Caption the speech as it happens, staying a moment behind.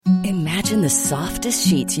Imagine the softest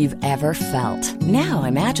sheets you've ever felt. Now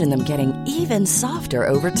imagine them getting even softer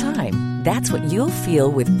over time. That's what you'll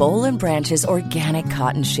feel with Boll & Branch's organic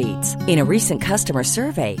cotton sheets. In a recent customer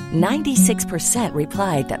survey, 96%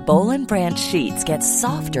 replied that Boll & Branch sheets get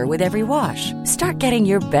softer with every wash. Start getting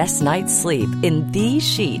your best night's sleep in these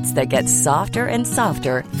sheets that get softer and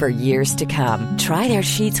softer for years to come. Try their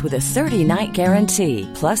sheets with a 30-night guarantee.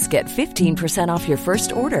 Plus, get 15% off your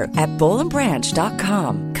first order at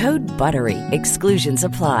bollandbranch.com. Code BUTTERY. Exclusions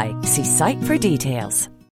apply. See site for details.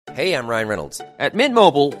 Hey, I'm Ryan Reynolds. At Mint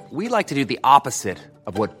Mobile, we like to do the opposite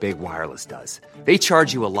of what Big Wireless does. They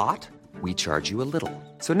charge you a lot, we charge you a little.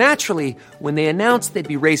 So naturally, when they announced they'd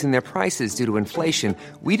be raising their prices due to inflation,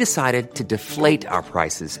 we decided to deflate our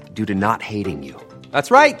prices due to not hating you.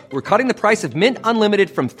 That's right. We're cutting the price of Mint Unlimited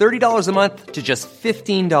from $30 a month to just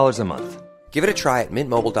 $15 a month. Give it a try at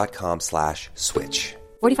mintmobile.com/switch.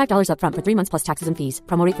 $45 up front for 3 months plus taxes and fees.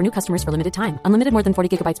 Promo rate for new customers for limited time. Unlimited more than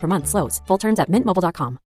 40 gigabytes per month. Slows full terms at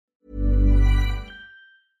mintmobile.com.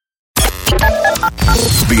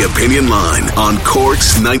 The Opinion Line on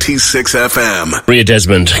Cork's 96 FM. Maria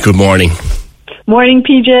Desmond, good morning. Morning,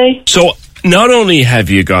 PJ. So, not only have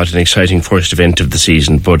you got an exciting first event of the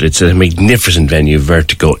season, but it's a magnificent venue,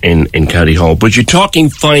 Vertigo, in County Hall. But you're talking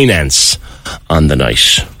finance on the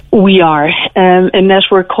night. We are. In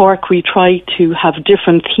Network Cork, we try to have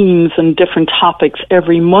different themes and different topics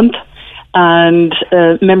every month. And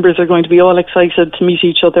members are going to be all excited to meet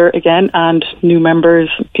each other again, and new members,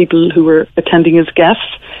 people who were attending as guests.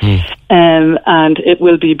 And it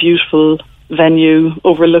will be a beautiful venue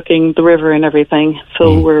overlooking the river and everything.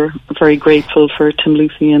 So we're very grateful for Tim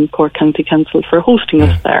Lucy and Cork County Council for hosting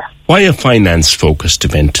us there. Why a finance-focused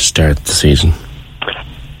event to start the season?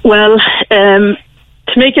 Well,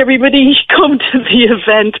 to make everybody come to the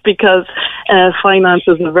event, because finance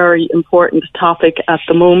is a very important topic at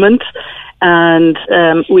the moment. And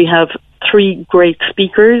we have 3 great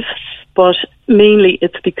speakers, but mainly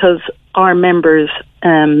it's because our members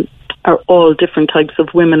are all different types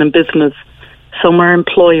of women in business. Some are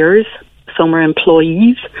employers, some are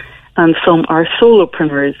employees, and some are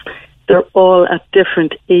solopreneurs. They're all at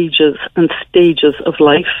different ages and stages of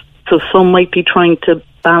life. So some might be trying to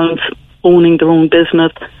balance owning their own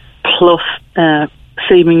business plus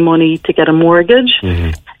saving money to get a mortgage.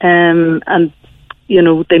 And, you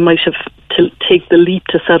know, they might have to take the leap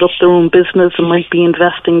to set up their own business and might be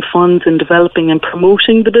investing funds in developing and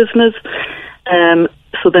promoting the business.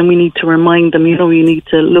 So then we need to remind them, you know, you need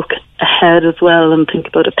to look ahead as well and think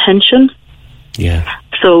about a pension. Yeah.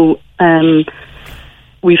 So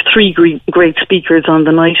we've 3 great speakers on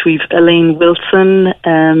the night. We've Elaine Wilson,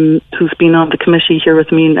 who's been on the committee here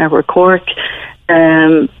with me in Network Cork.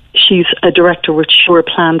 She's a director with Sure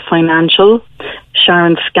Plan Financial.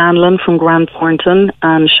 Sharon Scanlon from Grant Thornton,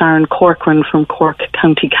 and Sharon Corcoran from Cork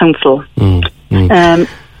County Council.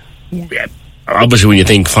 Obviously, when you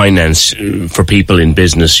think finance for people in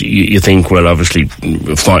business, you think, well, obviously,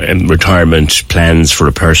 retirement plans for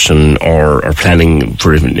a person or planning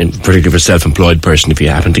for, in particular, for a self-employed person if you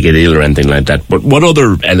happen to get ill or anything like that. But what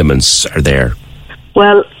other elements are there?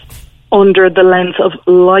 Well, under the lens of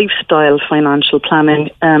lifestyle financial planning,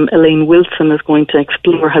 Elaine Wilson is going to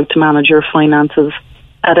explore how to manage your finances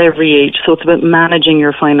at every age. So it's about managing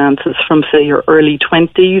your finances from, say, your early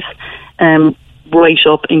 20s, right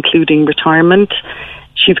up, including retirement.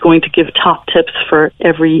 She's going to give top tips for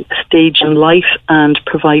every stage in life and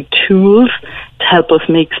provide tools to help us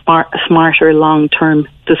make smarter long-term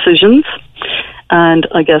decisions. And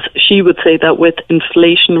I guess she would say that with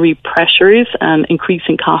inflationary pressures and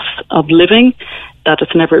increasing costs of living, that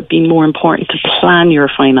it's never been more important to plan your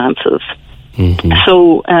finances.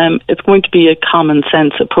 So it's going to be a common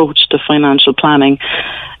sense approach to financial planning.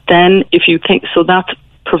 Then if you think, so that's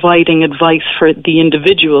providing advice for the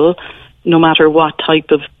individual, no matter what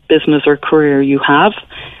type of business or career you have.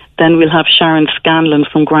 Then we'll have Sharon Scanlon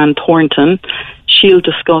from Grant Thornton. She'll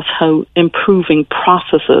discuss how improving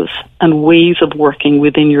processes and ways of working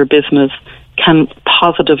within your business can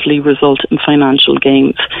positively result in financial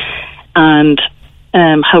gains, and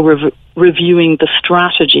how reviewing the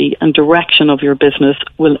strategy and direction of your business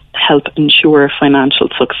will help ensure financial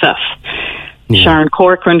success. Sharon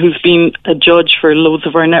Corcoran, who's been a judge for loads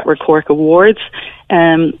of our Network Cork awards,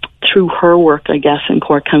 through her work, I guess, in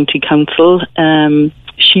Cork County Council,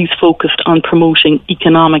 she's focused on promoting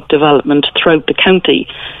economic development throughout the county.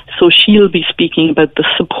 So she'll be speaking about the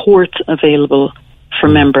support available for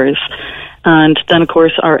members. And then, of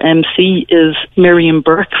course, our MC is Miriam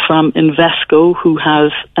Burke from Invesco, who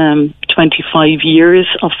has 25 years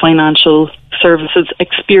of financial services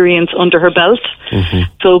experience under her belt.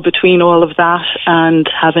 So between all of that and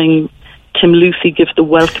having Tim Lucy give the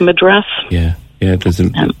welcome address.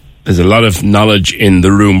 There's a lot of knowledge in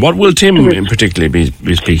the room. What will Tim in particular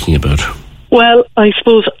be speaking about? Well, I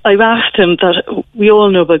suppose I've asked him that we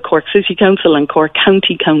all know about Cork City Council and Cork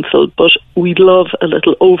County Council, but we'd love a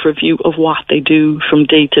little overview of what they do from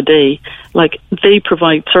day to day. Like, they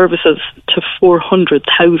provide services to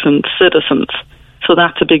 400,000 citizens. So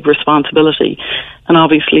that's a big responsibility. And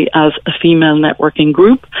obviously, as a female networking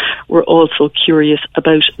group, we're also curious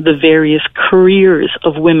about the various careers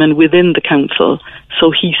of women within the council.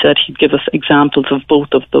 So he said he'd give us examples of both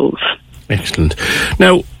of those. Excellent.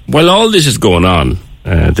 Now, while all this is going on,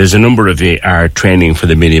 there's a number of you are training for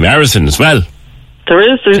the mini marathon as well.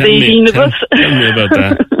 There's 18 of us. Tell me about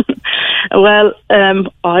that. Well,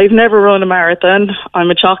 I've never run a marathon. I'm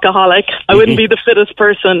a chocoholic. I wouldn't be the fittest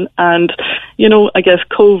person. And, I guess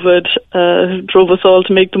COVID drove us all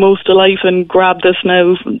to make the most of life and grab this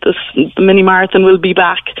now. The mini marathon will be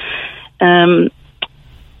back.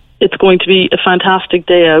 It's going to be a fantastic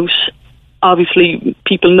day out. Obviously,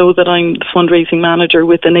 people know that I'm the fundraising manager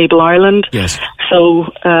with Enable Ireland. Yes.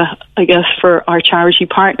 So I guess for our charity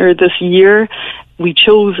partner this year, we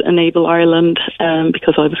chose Enable Ireland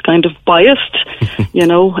because I was kind of biased,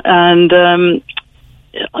 and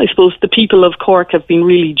I suppose the people of Cork have been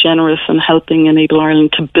really generous in helping Enable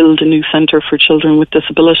Ireland to build a new centre for children with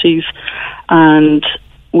disabilities, and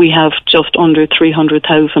we have just under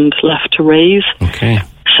 300,000 left to raise. Okay.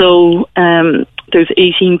 So there's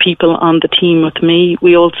 18 people on the team with me.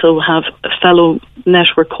 We also have a fellow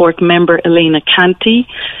Network Cork member, Elena Canty,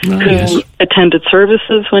 who attended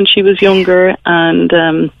services when she was younger, and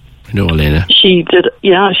I know Elena. She did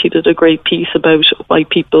a great piece about why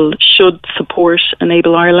people should support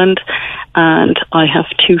Enable Ireland. And I have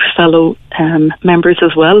two fellow members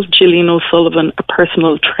as well, Gillian O'Sullivan, a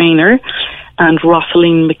personal trainer, and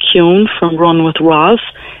Rosaline McKeown from Run with Roz.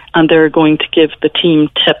 And they're going to give the team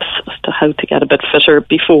tips as to how to get a bit fitter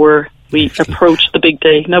before we approach the big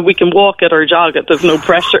day. Now, we can walk it or jog it. There's no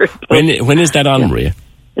pressure. When is that on, Maria?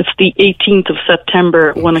 It's the 18th of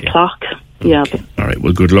September, 1 o'clock. Yeah. Okay. All right.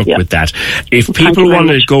 Well, good luck with that. If people want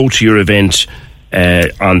to go to your event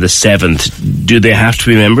on the 7th, do they have to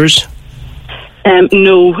be members?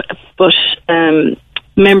 No, but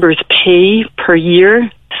members pay per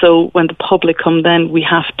year. So when the public come, then we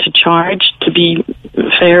have to charge to be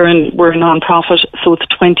fair, and we're a non-profit, so it's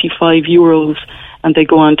 €25, and they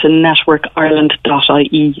go on to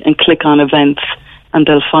networkireland.ie and click on events, and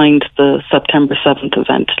they'll find the September 7th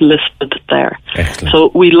event listed there. Excellent. So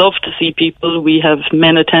we love to see people. We have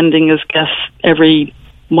men attending as guests every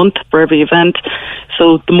month for every event,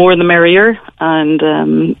 so the more the merrier,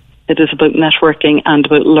 and it is about networking and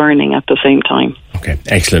about learning at the same time. Okay,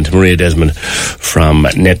 excellent. Maria Desmond from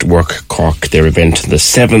Network Cork, their event the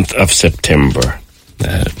 7th of September.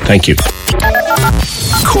 Thank you.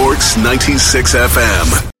 Cork's 96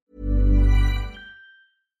 FM.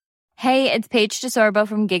 Hey, it's Paige DeSorbo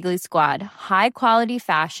from Giggly Squad. High quality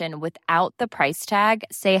fashion without the price tag.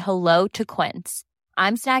 Say hello to Quince.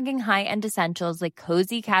 I'm snagging high-end essentials like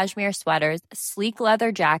cozy cashmere sweaters, sleek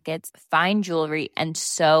leather jackets, fine jewelry, and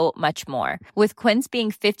so much more. With Quince being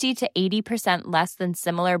 50 to 80% less than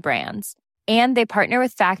similar brands. And they partner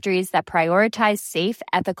with factories that prioritize safe,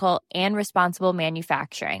 ethical, and responsible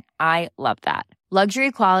manufacturing. I love that.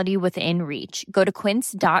 Luxury quality within reach. Go to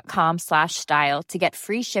quince.com/style to get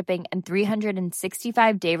free shipping and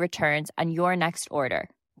 365-day returns on your next order.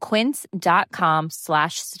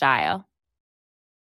 Quince.com/style.